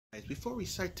Guys, before we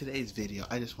start today's video,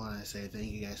 I just want to say thank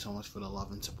you guys so much for the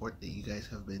love and support that you guys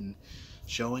have been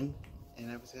showing and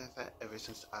everything like that ever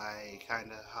since I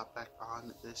kind of hopped back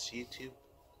on YouTube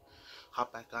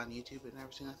and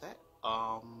everything like that.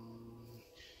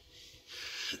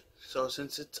 So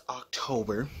since it's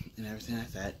October and everything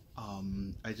like that,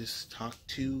 I just talked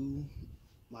to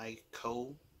my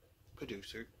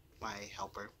co-producer, my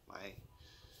helper,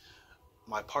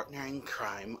 my partner in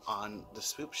crime on the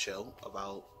Spoop Show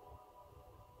about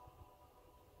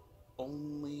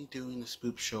only doing the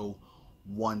Spoop Show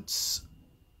once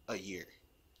a year,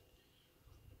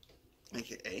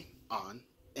 aka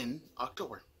in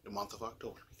October, the month of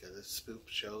October, because it's Spoop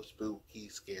Show, spooky,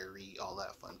 scary, all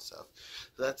that fun stuff.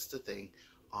 So that's the thing.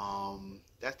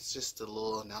 That's just a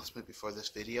little announcement before this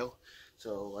video.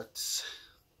 So let's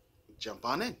jump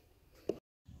on in.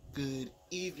 Good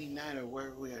evening, night, or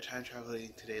wherever we are time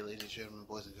traveling today, ladies and gentlemen,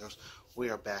 boys and girls. We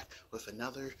are back with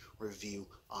another review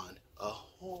on a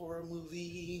horror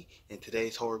movie. And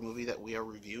today's horror movie that we are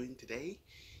reviewing today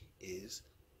is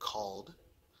called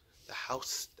The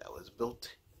House That Was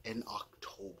Built in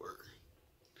October.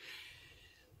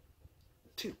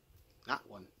 Two, not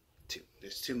one, two.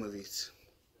 There's two movies.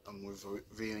 We're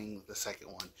reviewing the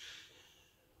second one.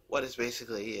 What it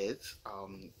basically is,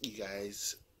 you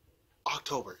guys,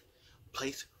 October,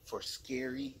 place for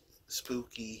scary,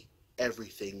 spooky,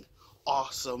 everything,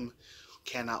 awesome,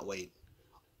 cannot wait.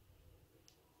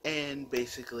 And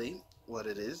basically what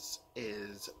it is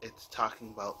it's talking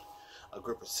about a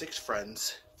group of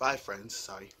five friends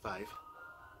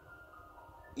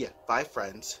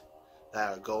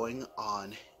that are going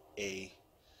on a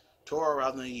tour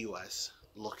around the US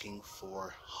looking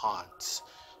for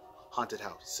haunted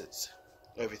houses,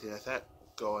 everything like that,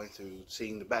 going through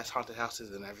seeing the best haunted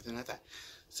houses and everything like that.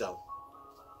 So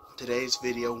today's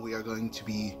video we are going to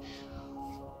be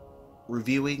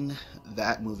reviewing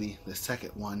that movie, the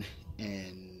second one,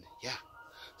 and yeah,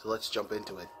 so let's jump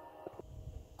into it.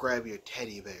 Grab your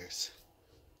teddy bears,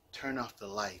 turn off the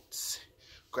lights,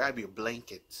 grab your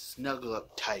blankets, snuggle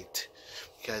up tight,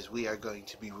 because we are going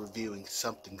to be reviewing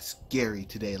something scary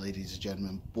today, ladies and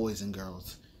gentlemen, boys and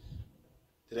girls.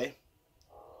 Today,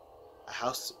 A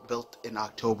House Built in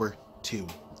October 2.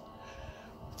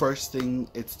 First thing,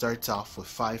 it starts off with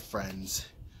five friends: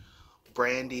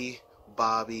 Brandy,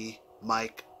 Bobby,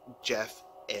 Mike, Jeff,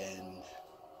 and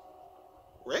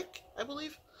Rick, I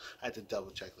believe. I had to double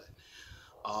check that.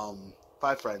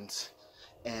 Five friends,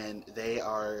 and they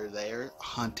are there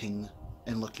hunting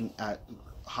and looking at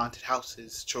haunted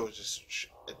houses, tourist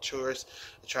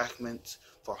attractions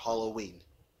for Halloween.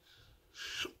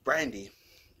 Brandy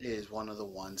is one of the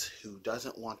ones who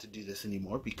doesn't want to do this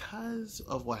anymore because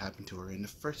of what happened to her in the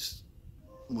first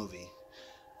movie.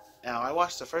 Now, I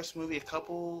watched the first movie a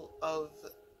couple of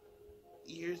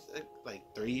years, like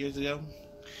 3 years ago,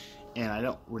 and I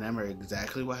don't remember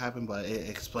exactly what happened, but it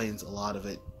explains a lot of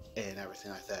it and everything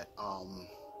like that.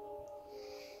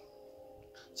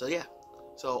 So yeah,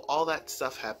 so all that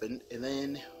stuff happened, and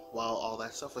then while all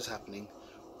that stuff was happening,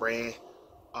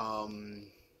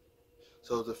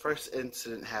 so the first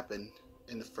incident happened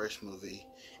in the first movie,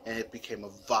 and it became a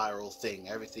viral thing.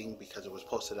 Everything because it was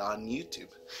posted on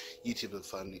YouTube. YouTube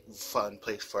is a fun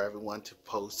place for everyone to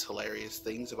post hilarious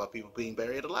things about people being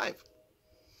buried alive.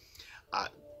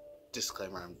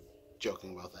 Disclaimer, I'm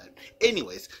joking about that.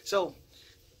 Anyways, so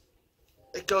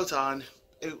it goes on.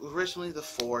 Originally the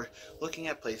four looking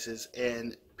at places,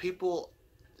 and people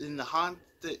in the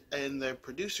and their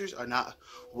producers are not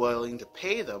willing to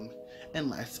pay them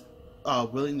unless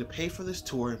willing to pay for this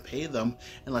tour and pay them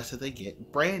unless they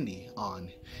get Brandy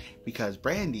on, because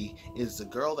Brandy is the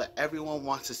girl that everyone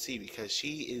wants to see, because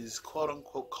she is quote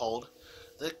unquote called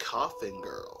the Coffin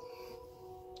Girl.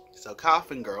 So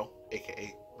Coffin Girl,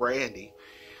 aka Brandy,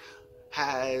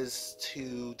 has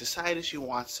to decide if she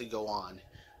wants to go on,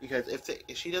 because if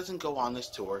she doesn't go on this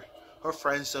tour, her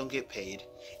friends don't get paid,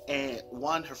 and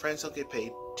one, her friends don't get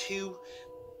paid, two,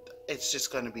 it's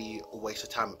just going to be a waste of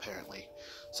time apparently.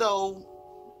 So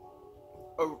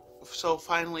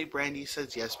finally Brandy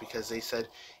says yes, because they said,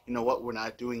 you know what, we're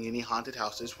not doing any haunted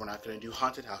houses, we're not going to do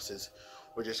haunted houses,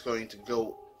 we're just going to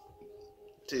go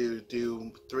to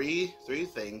do three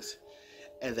things,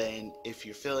 and then if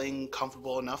you're feeling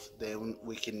comfortable enough, then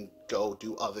we can go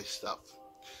do other stuff.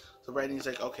 So Brandy's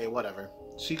like, okay, whatever.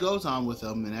 She goes on with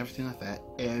them and everything like that.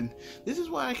 And this is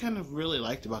what I kind of really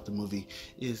liked about the movie,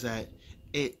 is that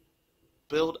it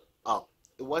built up.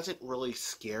 It wasn't really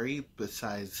scary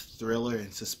besides thriller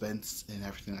and suspense and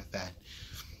everything like that.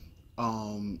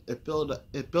 It built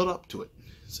up to it.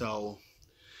 So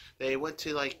they went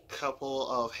to like a couple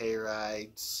of hay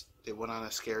rides, They went on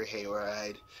a scary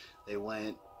hayride. They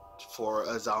went for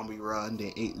a zombie run.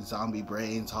 They ate zombie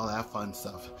brains, all that fun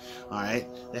stuff. All right,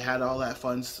 they had all that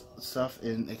fun stuff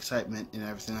and excitement and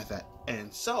everything like that.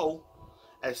 And so,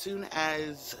 as soon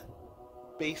as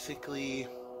basically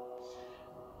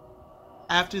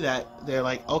after that, they're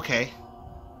like, okay,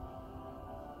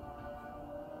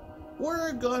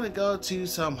 we're gonna go to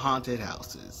some haunted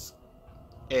houses.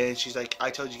 And she's like,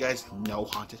 I told you guys no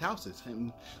haunted houses.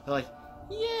 And they're like,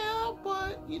 yeah,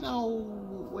 but, you know,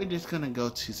 we're just gonna go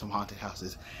to some haunted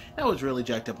houses. That was really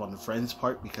jacked up on the friend's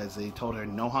part because they told her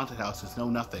no haunted houses, no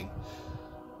nothing.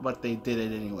 But they did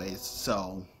it anyways.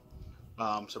 So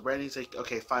Brandy's like,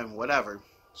 okay, fine, whatever.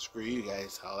 Screw you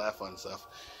guys, all that fun stuff.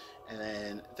 And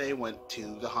then they went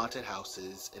to the haunted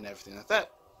houses and everything like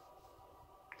that.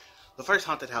 The first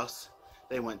haunted house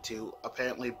they went to,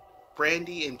 apparently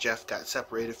Brandy and Jeff got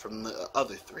separated from the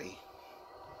other three.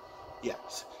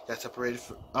 Yes, got separated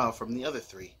from the other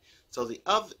three. So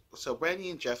Brandy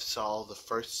and Jeff saw the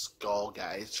first skull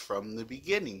guys from the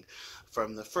beginning,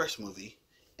 from the first movie,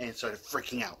 and started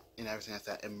freaking out and everything like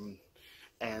that.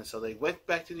 And so they went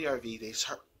back to the RV. They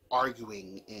start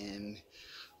arguing and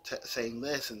saying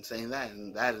this and saying that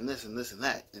and that and this and this and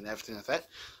that and everything like that.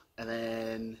 And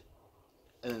then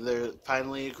they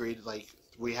finally agreed, like,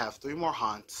 we have 3 more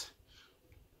haunts.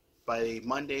 By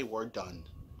Monday, we're done.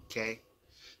 Okay?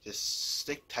 Just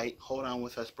stick tight. Hold on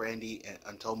with us, Brandy,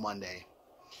 until Monday.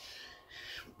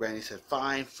 Brandy said,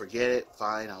 fine, forget it.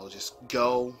 Fine, I'll just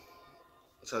go.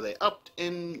 So they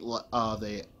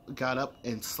they got up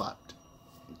and slept.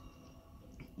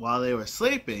 While they were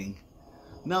sleeping,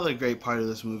 another great part of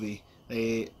this movie,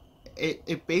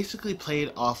 it basically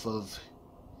played off of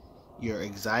your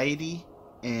anxiety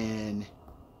and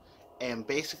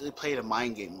basically played a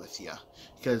mind game with you,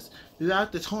 because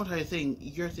throughout this whole entire thing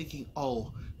you're thinking,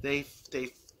 oh, they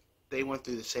went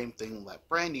through the same thing that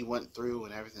Brandy went through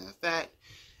and everything like that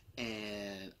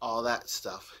and all that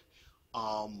stuff,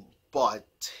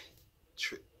 but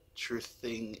true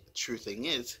thing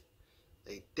is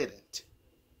they didn't,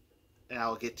 and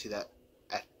I'll get to that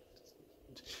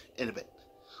in a bit.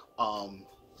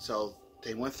 So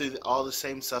they went through all the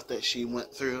same stuff that she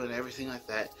went through and everything like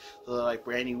that. So they're like,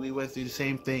 Brandy, we went through the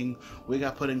same thing. We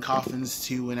got put in coffins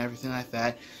too and everything like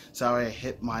that. Sorry, I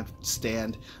hit my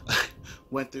stand.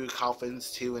 Went through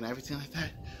coffins too and everything like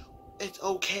that. It's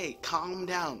okay. Calm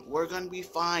down. We're going to be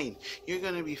fine. You're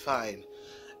going to be fine.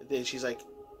 And then she's like,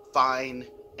 fine.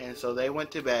 And so they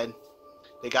went to bed.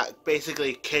 They got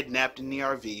basically kidnapped in the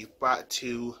RV, brought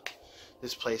to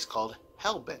this place called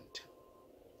Hellbent.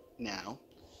 Now,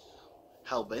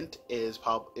 Hellbent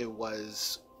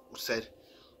was said,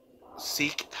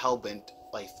 seek Hellbent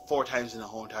like 4 times in the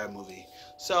whole entire movie.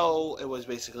 So it was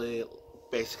basically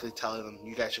telling them,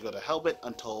 you guys should go to Hellbent,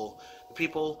 until the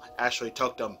people actually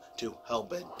took them to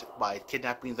Hellbent by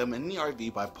kidnapping them in the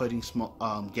RV by putting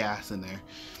gas in there.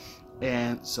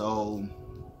 And so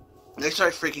they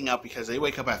start freaking out because they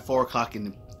wake up at 4 o'clock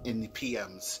in the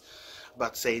PMs.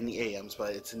 About to say in the AMs,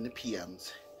 but it's in the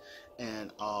PMs.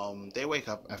 And they wake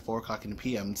up at 4 o'clock in the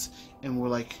PMs, and we're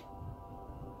like,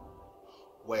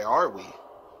 where are we?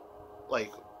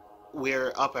 Like,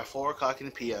 we're up at 4 o'clock in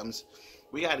the PMs.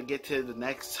 We got to get to the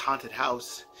next haunted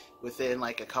house within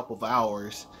like a couple of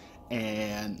hours,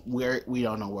 and we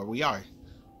don't know where we are.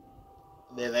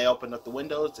 Then they open up the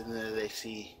windows, and then they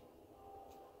see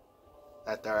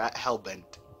that they're at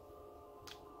Hellbent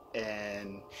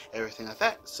and everything like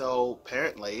that. So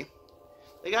apparently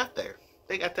they got there.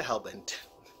 They got to Hellbent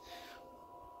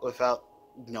without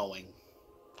knowing.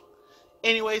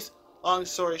 Anyways, long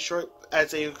story short,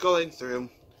 as they were going through,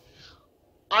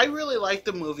 I really liked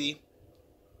the movie.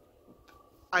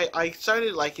 I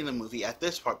started liking the movie at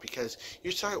this part because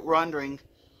you start wondering,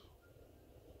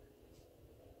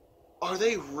 are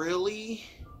they really?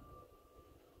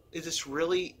 Is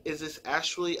this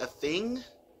actually a thing?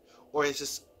 Or is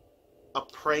this a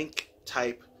prank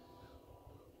type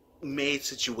made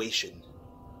situation?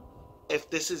 If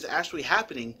this is actually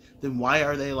happening, then why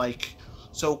are they like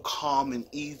so calm and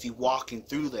easy walking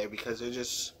through there? Because they're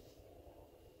just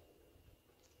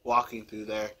walking through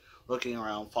there, looking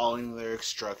around, following their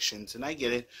instructions. And I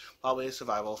get it, probably a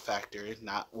survival factor,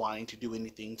 not wanting to do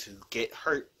anything to get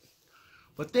hurt.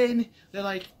 But then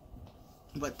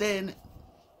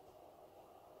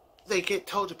they get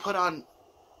told to put on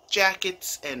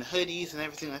jackets and hoodies and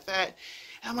everything like that.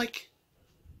 And I'm like,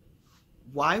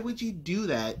 why would you do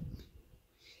that?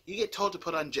 You get told to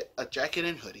put on a jacket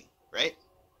and hoodie, right?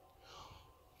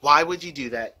 Why would you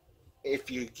do that if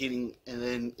you're getting, and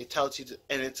then it tells you to,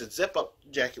 and it's a zip-up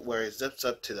jacket where it zips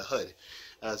up to the hood.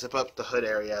 Zip up the hood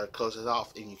area, closes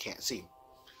off, and you can't see.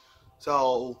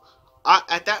 So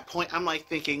at that point, I'm like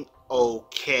thinking,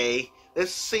 okay,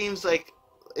 this seems like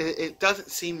it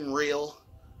doesn't seem real.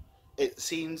 It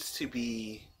seems to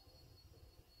be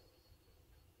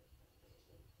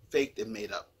faked and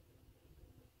made up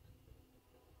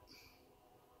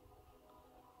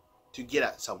to get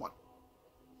at someone.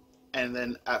 And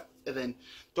then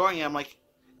during it, I'm like,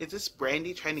 is this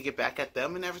Brandy trying to get back at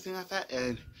them and everything like that?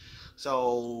 And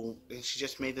she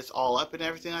just made this all up and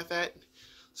everything like that.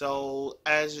 So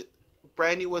as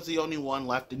Brandy was the only one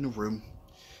left in the room,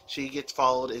 she gets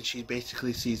followed and she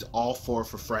basically sees all four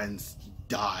of her friends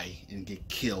die and get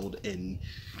killed and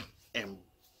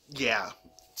yeah.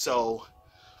 So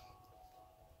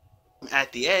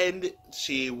at the end,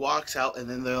 she walks out and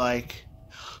then they're like,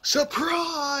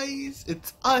 surprise!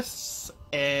 It's us!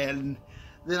 And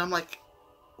then I'm like,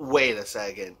 wait a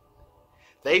second.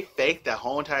 They faked that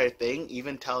whole entire thing,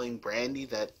 even telling Brandy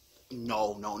that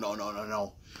no.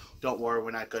 Don't worry,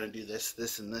 we're not going to do this,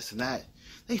 and this, and that.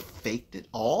 They faked it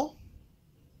all?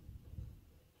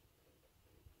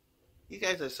 You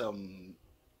guys are some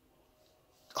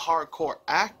hardcore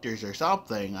actors or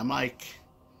something. I'm like...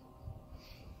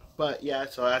 But yeah,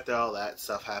 so after all that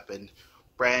stuff happened,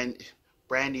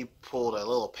 Brandy pulled a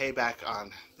little payback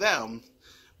on them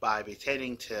by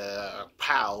pretending to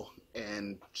pow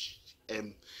and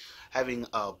having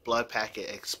a blood packet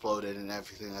exploded and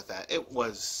everything like that. It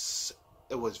was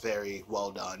very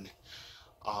well done.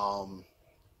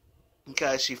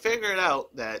 Because she figured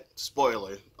out that,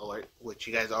 spoiler alert, which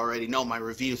you guys already know my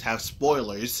reviews have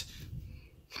spoilers.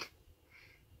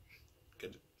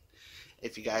 Good.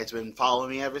 If you guys been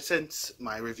following me ever since,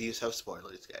 my reviews have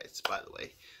spoilers, guys, by the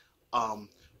way.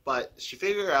 But she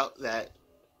figured out that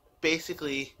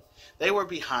basically they were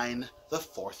behind the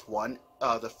first one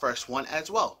as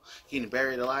well, getting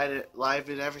buried alive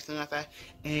and everything like that,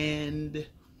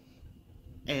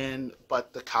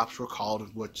 but the cops were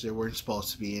called, which they weren't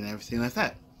supposed to be, and everything like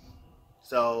that.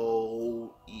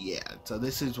 So yeah, so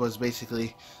this was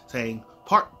basically saying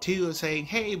part 2 of saying,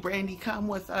 hey Brandy, come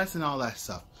with us and all that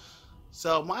stuff.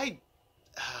 So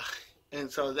and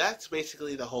so that's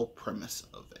basically the whole premise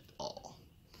of it all.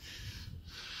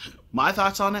 My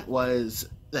thoughts on it was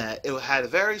that it had a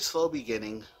very slow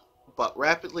beginning, but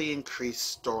rapidly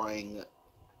starting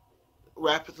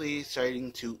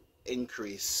to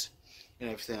increase and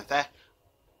everything like that.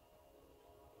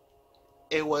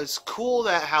 It was cool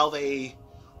that how they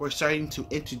were starting to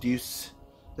introduce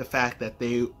the fact that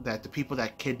the people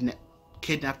that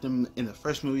kidnapped them in the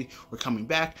first movie were coming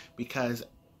back, because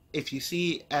if you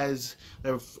see as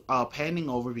they're panning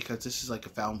over, because this is like a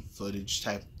found footage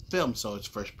type film, so it's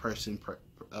first person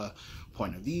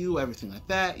point of view, everything like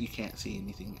that, you can't see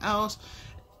anything else,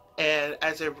 and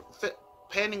as they're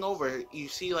panning over, you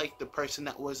see like the person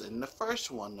that was in the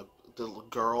first one, the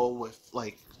girl with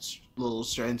like little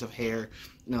strands of hair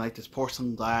and like this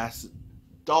porcelain glass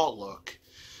doll look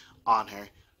on her,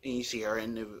 and you see her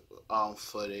in the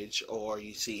footage, or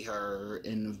you see her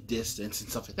in the distance and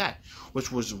stuff like that,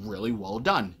 which was really well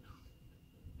done.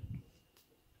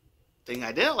 Thing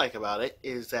I didn't like about it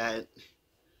is that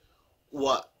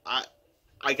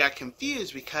I got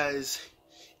confused, because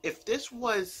if this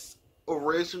was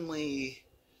originally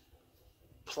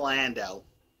planned out,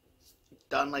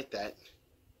 done like that,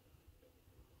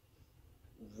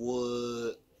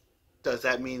 does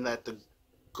that mean that the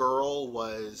girl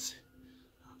was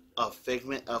a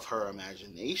figment of her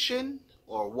imagination,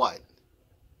 or what?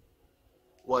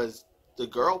 Was the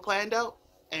girl planned out?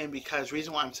 And because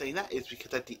reason why I'm saying that is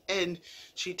because at the end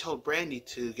she told Brandy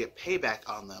to get payback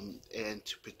on them and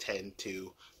to pretend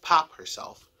to pop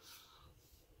herself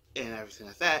and everything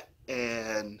like that,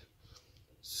 and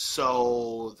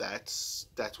so that's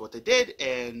what they did.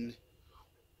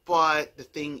 But the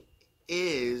thing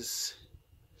is,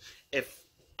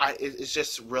 it's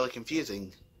just really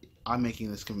confusing. I'm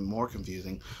making this more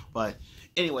confusing, but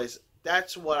anyways,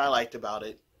 that's what I liked about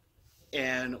it.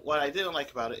 And what I didn't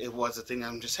like about it was the thing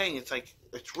I'm just saying, it's like,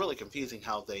 it's really confusing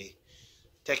how they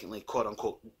technically, quote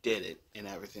unquote, did it and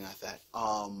everything like that.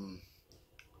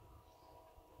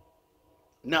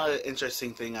 Another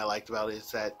interesting thing I liked about it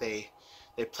is that they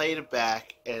played it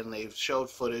back and they showed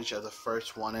footage of the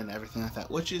first one and everything like that,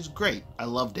 which is great. I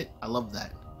loved it. I loved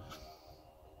that.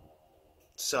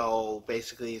 So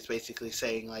basically, it's basically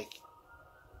saying like,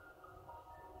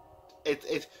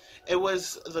 it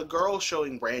was the girl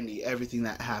showing Brandy everything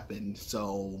that happened,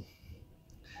 so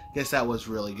I guess that was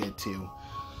really good too.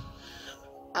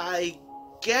 I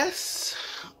guess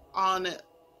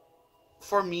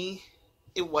for me,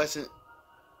 it wasn't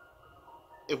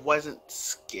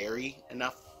scary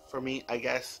enough for me, I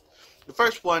guess. The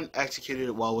first one executed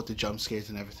it well with the jump scares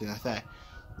and everything like that.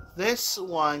 This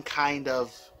one kind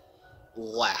of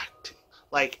lacked.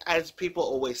 Like, as people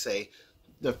always say,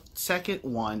 the second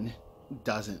one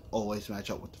doesn't always match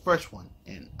up with the first one,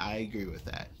 and I agree with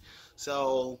that.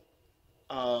 So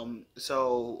I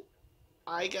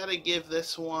gotta give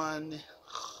this one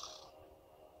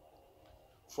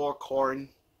 4 corn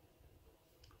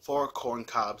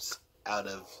cobs out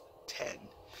of 10.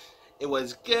 It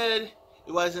was good.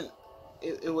 It wasn't.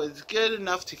 It was good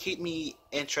enough to keep me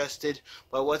interested,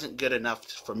 but it wasn't good enough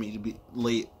for me to be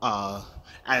late.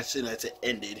 As soon as it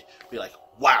ended, be like,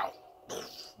 wow,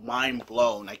 mind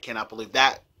blown. I cannot believe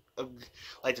that.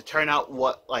 Like, the turnout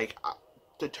was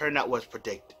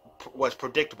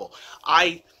predictable.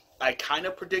 I kind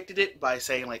of predicted it by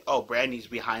saying, like, oh, Brandy's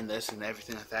behind this and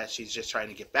everything like that. She's just trying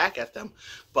to get back at them,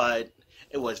 but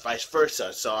it was vice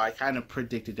versa. So I kind of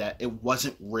predicted that it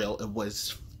wasn't real. It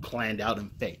was planned out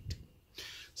and faked.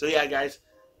 So yeah, guys,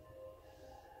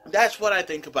 that's what I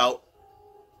think about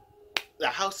The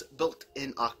House Built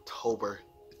in October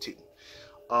 2.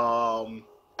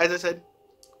 As I said,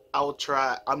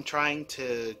 I'm trying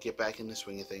to get back in the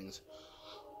swing of things.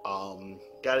 I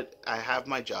have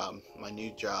my job, my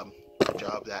new job,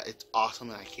 that it's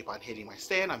awesome, and I keep on hitting my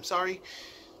stand. I'm sorry,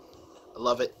 I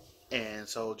love it. And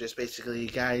so, just basically,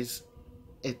 guys,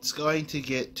 it's going to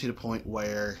get to the point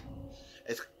where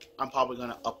I'm probably going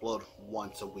to upload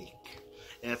once a week,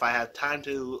 and if I have time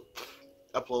to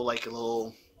upload like a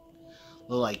little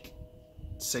like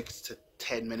 6 to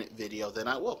 10 minute video, then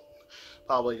I will.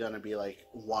 Probably going to be like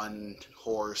one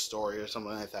horror story or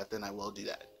something like that, then I will do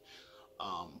that.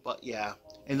 But yeah,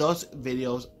 and those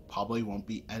videos probably won't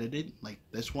be edited like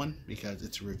this one because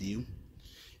it's a review,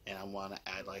 and I want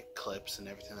to add like clips and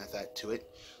everything like that to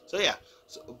it. So yeah,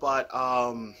 but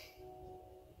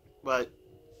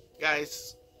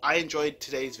guys, I enjoyed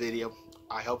today's video.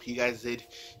 I hope you guys did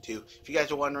too. If you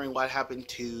guys are wondering what happened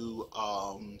to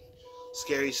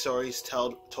scary stories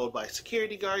told by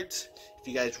security guards, if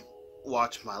you guys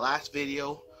watched my last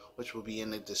video, which will be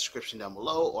in the description down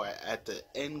below or at the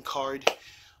end card,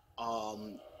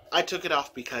 I took it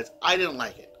off because I didn't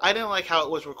like it. I didn't like how it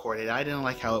was recorded. I didn't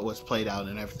like how it was played out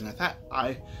and everything like that.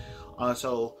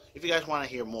 So if you guys want to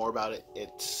hear more about it,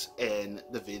 it's in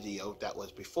the video that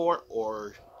was before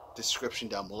or description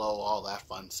down below, all that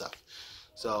fun stuff.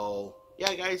 So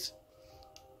yeah, guys,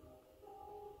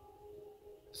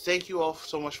 thank you all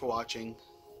so much for watching,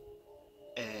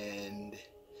 and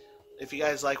if you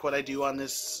guys like what I do on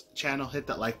this channel, hit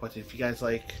that like button. If you guys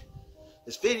like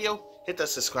this video, hit that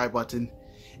subscribe button.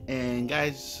 And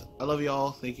guys, I love you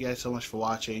all. Thank you guys so much for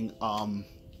watching.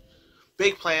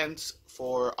 Big plans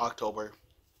for October.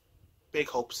 Big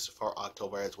hopes for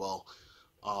October as well.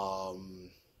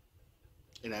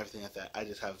 And everything like that. I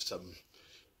just have some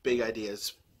big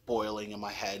ideas boiling in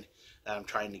my head that I'm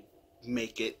trying to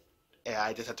make it. And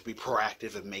I just have to be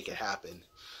proactive and make it happen.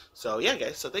 So yeah,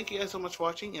 guys, so thank you guys so much for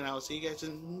watching, and I will see you guys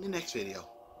in the next video.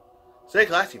 Stay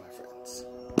classy, my friends.